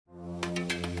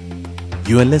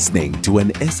You are listening to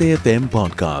an SAFM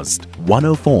podcast,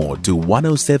 104 to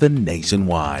 107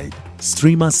 nationwide.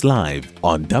 Stream us live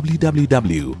on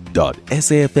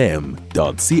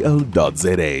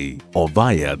www.safm.co.za or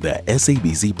via the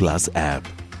SABC Plus app.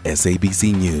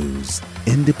 SABC News,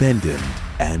 independent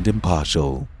and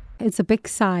impartial. It's a big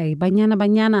sigh. Banyana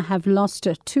Banyana have lost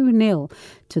 2-0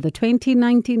 to the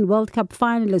 2019 World Cup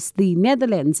finalists, the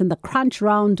Netherlands, in the crunch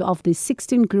round of the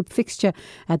 16 group fixture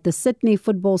at the Sydney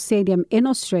Football Stadium in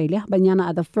Australia. Banyana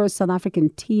are the first South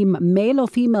African team, male or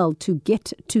female, to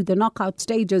get to the knockout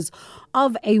stages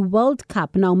of a World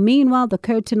Cup. Now, meanwhile, the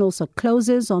curtain also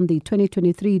closes on the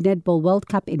 2023 Netball World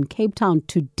Cup in Cape Town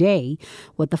today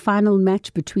with the final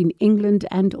match between England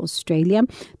and Australia.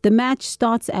 The match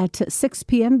starts at 6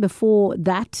 p.m. Before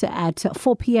that, at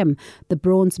 4 p.m., the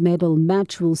bronze medal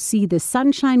match will see the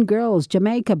Sunshine Girls,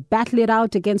 Jamaica, battle it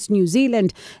out against New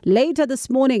Zealand. Later this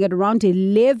morning at around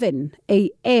 11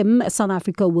 a.m., South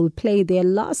Africa will play their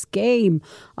last game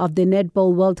of the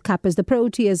Netball World Cup as the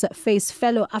Proteas face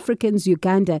fellow Africans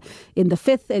Uganda in the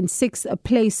 5th and 6th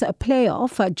place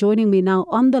playoff. Joining me now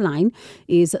on the line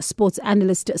is sports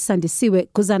analyst Sandisiwe.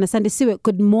 Guzana. Sandisiwe,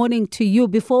 good morning to you.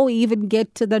 Before we even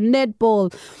get to the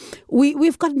netball,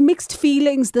 we've got mixed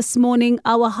feelings this morning.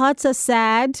 Our hearts are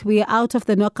sad. We are out of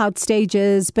the knockout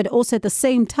stages, but also at the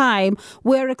same time,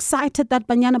 we're excited that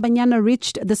Banyana Banyana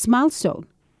reached this milestone.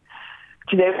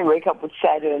 Today we wake up with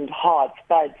saddened hearts,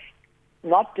 but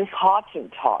not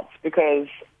disheartened hearts, because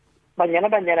Banyana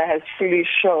Banyana has truly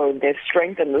shown their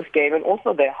strength in this game and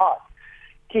also their heart.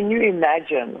 Can you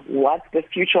imagine what the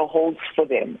future holds for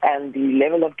them and the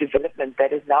level of development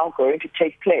that is now going to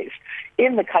take place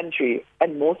in the country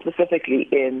and more specifically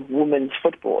in women's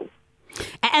football?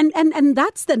 And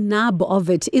that's the nub of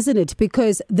it, isn't it?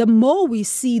 Because the more we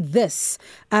see this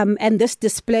and this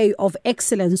display of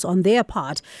excellence on their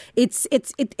part, it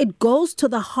goes to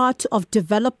the heart of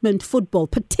development football,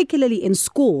 particularly in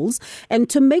schools, and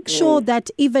to make sure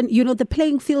that even, the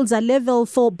playing fields are level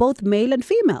for both male and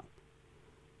female.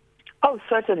 Oh,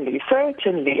 certainly. I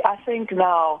think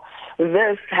now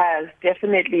this has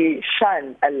definitely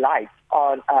shone a light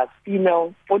on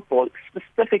female football,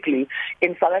 specifically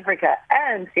in South Africa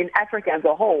and in Africa as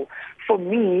a whole. For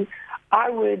me, I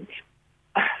would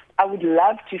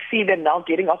love to see them now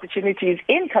getting opportunities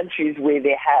in countries where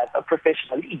they have a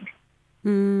professional league.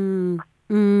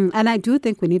 And I do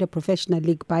think we need a professional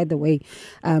league, by the way,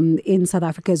 in South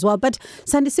Africa as well. But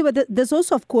Sandisiwe, there's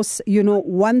also, of course,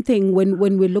 one thing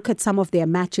when we look at some of their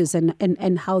matches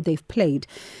and how they've played.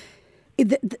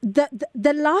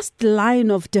 The last line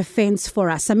of defense for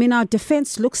us, our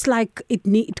defense looks like it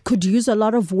could use a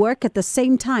lot of work. At the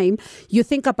same time, you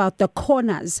think about the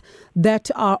corners that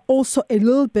are also a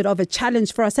little bit of a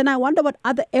challenge for us. And I wonder what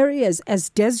other areas, as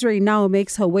Desiree now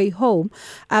makes her way home,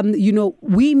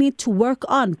 we need to work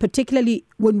on, particularly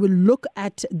when we look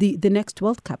at the next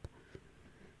World Cup.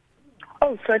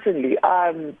 Oh, certainly.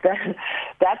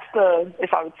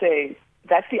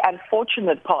 That's the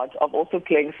unfortunate part of also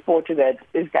playing sport, is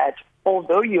that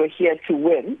although you're here to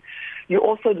win, you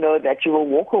also know that you will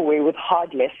walk away with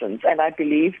hard lessons. And I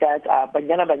believe that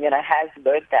Banyana Banyana has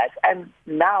learned that, and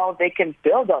now they can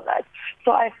build on that.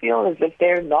 So I feel as if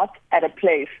they're not at a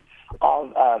place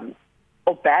of,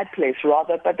 or bad place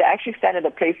rather, but they actually stand at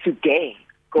a place to gain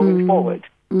going forward.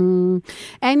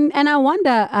 And I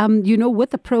wonder, with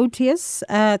the Proteas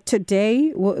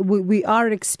today, we are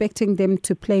expecting them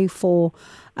to play for,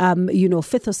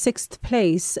 5th or 6th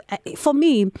place. For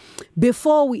me,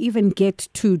 before we even get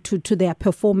to their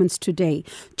performance today,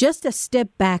 just a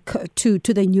step back to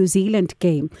the New Zealand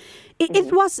game.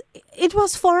 It was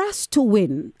for us to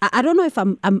win. I don't know if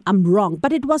I'm wrong,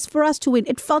 but it was for us to win.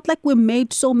 It felt like we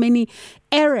made so many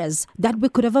errors that we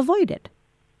could have avoided.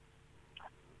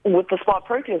 With the Smart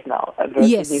Proteas now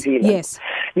versus New Zealand. Yes.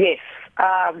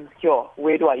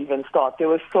 Where do I even start? There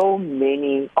were so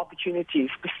many opportunities,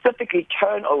 specifically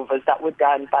turnovers that were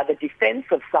done by the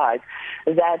defensive side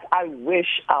that I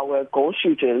wish our goal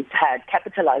shooters had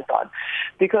capitalized on.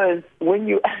 Because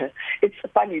it's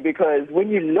funny because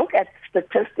when you look at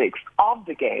statistics of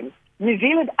the game, New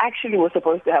Zealand actually was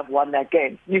supposed to have won that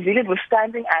game. New Zealand was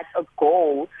standing at a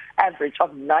goal average of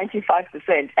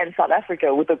 95% and South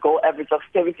Africa with a goal average of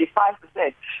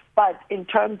 75%. But in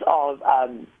terms of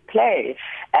play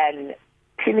and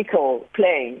clinical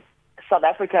playing, South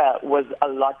Africa was a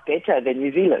lot better than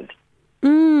New Zealand.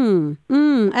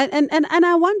 And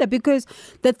I wonder, because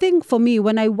the thing for me,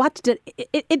 when I watched it,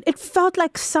 it felt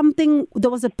like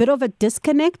there was a bit of a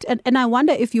disconnect. And I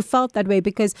wonder if you felt that way,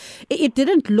 because it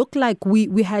didn't look like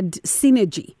we had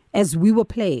synergy as we were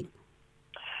playing.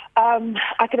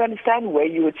 I can understand where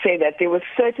you would say that. There were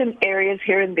certain areas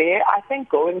here and there. I think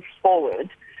going forward,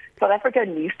 South Africa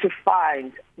needs to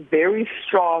find very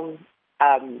strong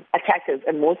attackers,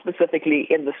 and more specifically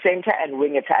in the center and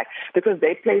wing attack, because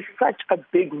they play such a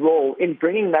big role in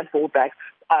bringing that ball back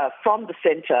from the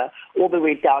center all the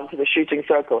way down to the shooting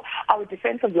circle. Our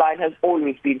defensive line has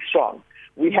always been strong.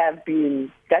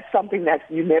 That's something that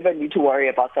you never need to worry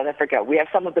about South Africa. We have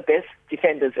some of the best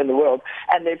defenders in the world,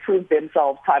 and they proved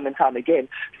themselves time and time again.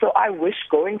 So I wish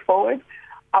going forward,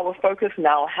 our focus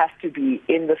now has to be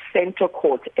in the center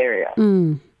court area.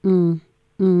 And I'm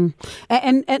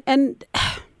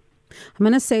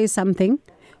going to say something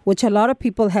which a lot of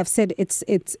people have said it's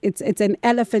an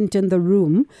elephant in the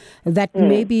room that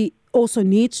maybe also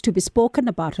needs to be spoken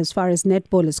about as far as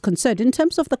netball is concerned. In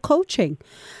terms of the coaching,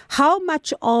 how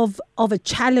much of a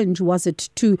challenge was it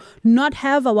to not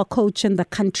have our coach in the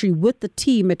country with the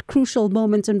team at crucial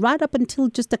moments and right up until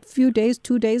just a few days,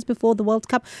 2 days before the World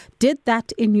Cup? Did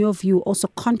that, in your view, also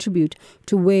contribute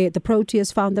to where the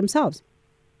Proteas found themselves?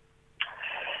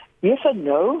 Yes and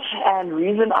no. And the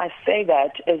reason I say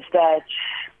that is that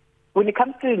when it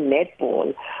comes to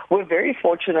netball, we're very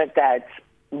fortunate that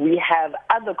we have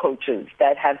other coaches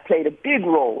that have played a big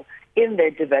role in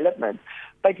their development.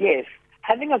 But yes,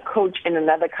 having a coach in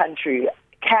another country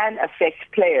can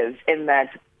affect players in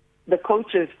that the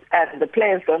coaches and the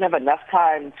players don't have enough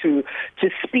time to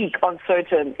speak on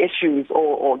certain issues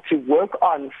or to work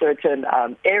on certain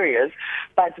areas.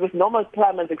 But with Norma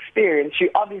Plummer's experience, she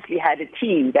obviously had a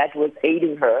team that was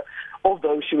aiding her,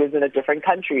 although she was in a different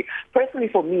country. Personally,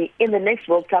 for me, in the next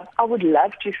World Cup, I would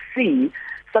love to see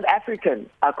South African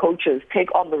coaches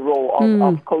take on the role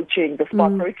of coaching the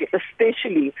sport Proteas,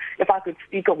 especially if I could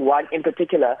speak of one in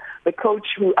particular, the coach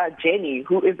Jenny,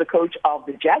 who is the coach of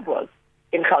the Jaguars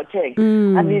in Gauteng.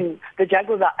 I mean, the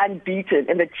Jaguars are unbeaten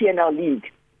in the TNL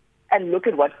League. And look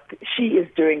at what she is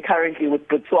doing currently with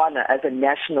Botswana as a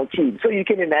national team. So you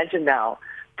can imagine now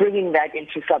bringing that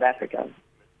into South Africa,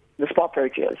 the sport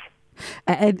Proteas.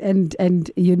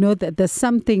 And you know that there's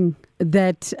something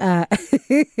that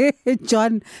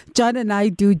John and I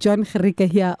do, John Gericke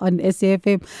here on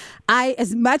SAFM.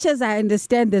 As much as I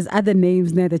understand there's other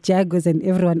names now, the Jaguars and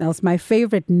everyone else, my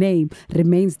favorite name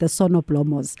remains the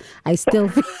Sonoplomos. I still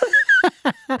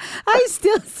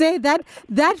say that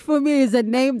for me is a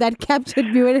name that captured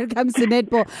me when it comes to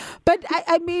netball. But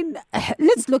I mean,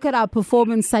 let's look at our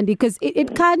performance, Sandy, because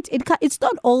it's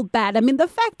not all bad. I mean, the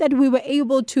fact that we were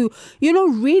able to,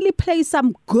 really play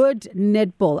some good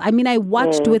netball. I mean, I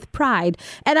watched with pride,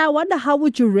 and I wonder how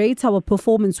would you rate our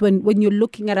performance when you're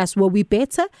looking at us? Were we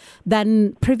better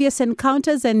than previous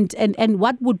encounters? And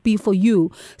what would be for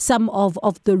you some of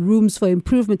the rooms for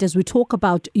improvement as we talk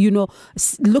about,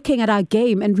 looking at our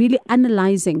game and really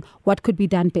analyzing what could be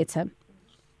done better?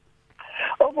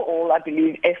 Overall, I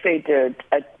believe SA did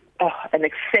an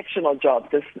exceptional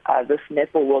job this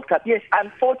Netball World Cup. Yes,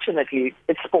 unfortunately,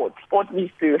 it's sport. Sport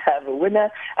needs to have a winner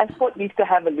and sport needs to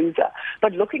have a loser.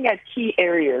 But looking at key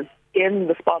areas in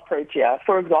the sport Protea,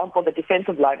 for example, the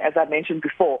defensive line, as I mentioned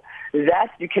before, that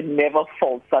you can never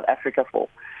fault South Africa for.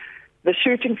 The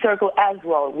shooting circle as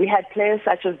well. We had players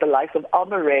such as the likes of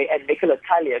Alma Ray and Nicola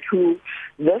Taliot, who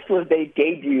this was their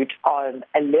debut on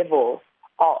a level,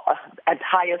 at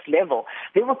highest level.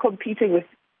 They were competing with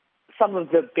some of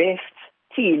the best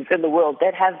teams in the world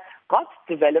that have got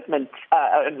development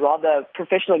and rather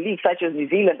professional leagues such as New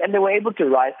Zealand, and they were able to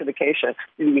rise to the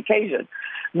occasion.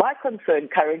 My concern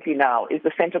currently now is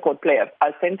the center court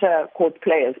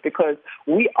players, because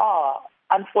we are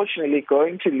unfortunately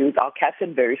going to lose our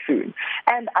captain very soon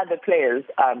and other players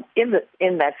in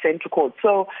that center court.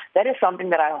 So that is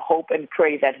something that I hope and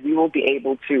pray that we will be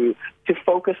able to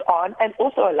focus on, and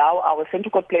also allow our center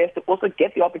court players to also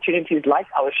get the opportunities like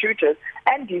our shooters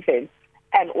and defense,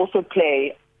 and also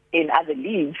play in other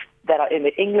leagues that are in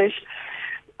the English,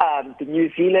 the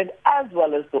New Zealand, as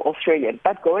well as the Australian.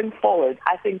 But going forward,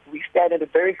 I think we stand at a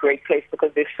very great place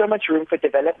because there's so much room for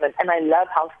development. And I love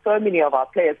how so many of our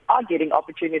players are getting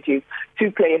opportunities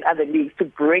to play in other leagues, to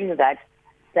bring that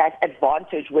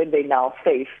advantage when they now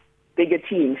face bigger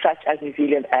teams such as New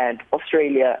Zealand and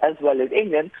Australia, as well as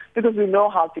England, because we know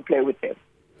how to play with them.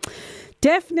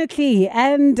 Definitely.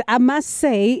 And I must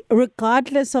say,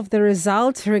 regardless of the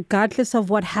result, regardless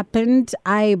of what happened,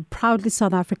 I'm proudly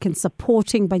South African,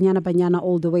 supporting Banyana Banyana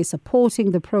all the way, supporting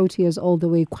the Proteas all the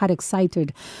way, quite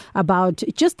excited about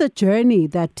just the journey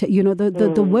that,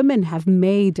 the women have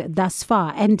made thus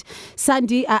far. And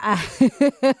Sandy,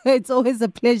 it's always a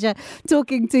pleasure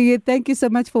talking to you. Thank you so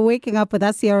much for waking up with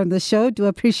us here on the show. Do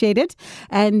appreciate it.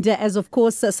 And as of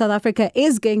course, South Africa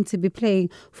is going to be playing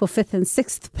for 5th and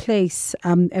 6th place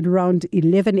tonight at around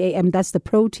 11 a.m. That's the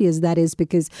Proteas, that is,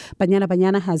 because Banyana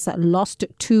Banyana has lost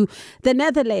to the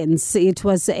Netherlands. It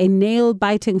was a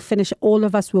nail-biting finish. All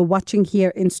of us were watching here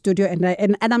in studio,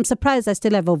 and I'm surprised I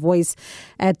still have a voice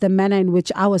at the manner in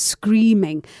which I was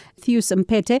screaming.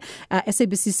 Mpete,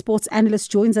 SABC sports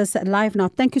analyst, joins us live now.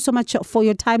 Thank you so much for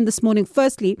your time this morning.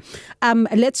 Firstly,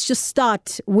 let's just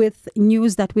start with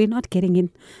news that we're not getting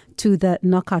into the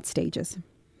knockout stages.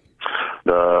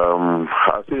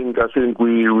 I think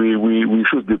we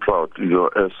should be proud,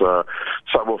 as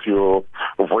some of your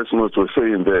voice notes were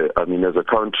saying there. I mean, as a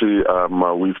country,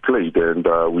 we've played and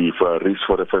we've reached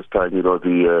for the first time,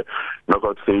 the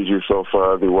knockout stages of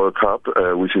the World Cup,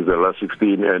 which is the last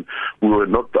 16, and we were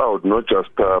knocked out not just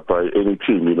by any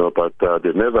team, but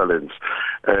the Netherlands.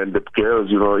 And the girls,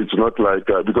 it's not like,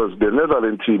 because the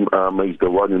Netherlands team is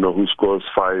the one, who scores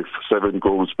 5-7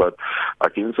 goals, but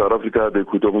against South Africa, they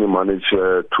could only manage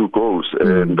 2 goals.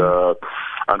 And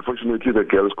unfortunately, the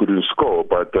girls couldn't score.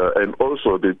 But and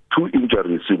also the 2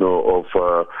 injuries, of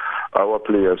our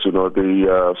players, they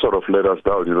sort of let us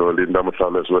down, Linda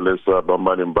Matlala as well as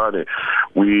Banyana Banyana.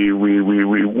 We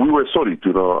were solid,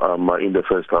 in the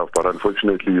first half, but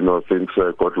unfortunately, things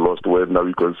got lost when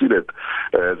we conceded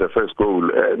the first goal.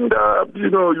 And,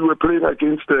 you were playing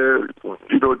against,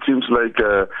 teams like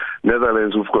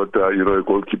Netherlands, who've got, a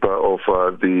goalkeeper of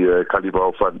the caliber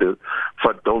of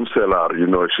Fat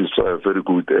Domseller. She's very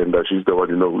good, and she's the one,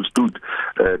 who stood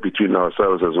between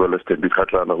ourselves as well as Tendi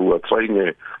Katlana, who are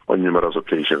trying on numerous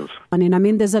occasions. And I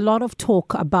mean, there's a lot of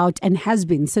talk about, and has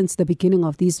been since the beginning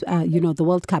of these, the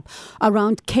World Cup,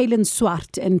 around Kaylin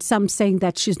Swart, and some saying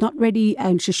that she's not ready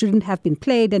and she shouldn't have been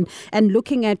played, and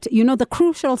looking at, the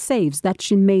crucial saves that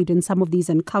she made in some of these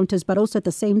encounters, but also at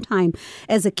the same time,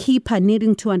 as a keeper,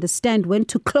 needing to understand when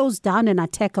to close down an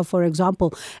attacker, for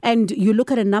example. And you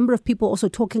look at a number of people also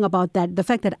talking about that, the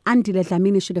fact that Andile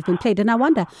Dlamini should have been played. And I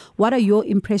wonder, what are your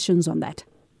impressions on that?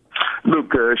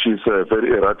 Look, she's very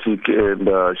erratic, and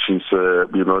she's,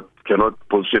 cannot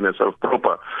position herself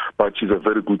proper, but she's a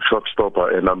very good shot stopper,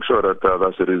 and I'm sure that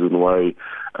that's the reason why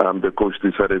the coach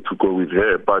decided to go with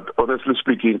her. But honestly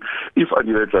speaking, if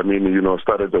Andile Dlamini,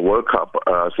 started the World Cup,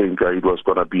 I think it was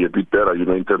going to be a bit better,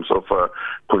 in terms of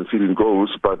conceding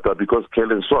goals. But because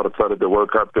Kaylin Swart started the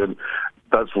World Cup, then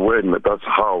that's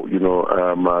how,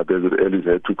 David Ellis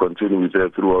had to continue with her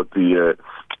throughout the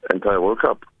entire World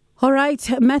Cup. All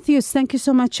right, Matthews, thank you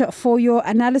so much for your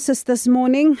analysis this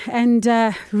morning, and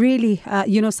really,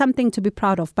 something to be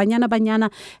proud of. Banyana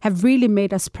Banyana have really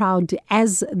made us proud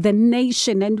as the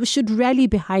nation, and we should rally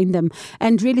behind them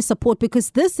and really support,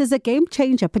 because this is a game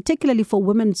changer, particularly for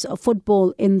women's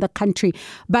football in the country.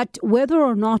 But whether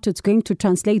or not it's going to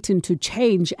translate into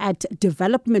change at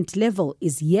development level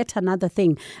is yet another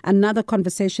thing, another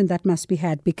conversation that must be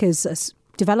had, because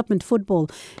development football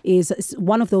is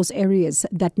one of those areas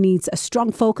that needs a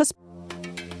strong focus.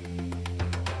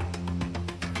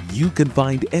 You can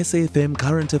find SAFM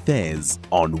Current Affairs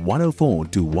on 104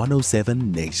 to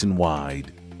 107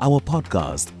 nationwide. Our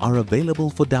podcasts are available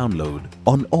for download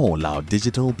on all our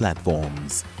digital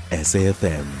platforms.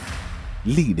 SAFM,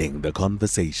 leading the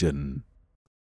conversation.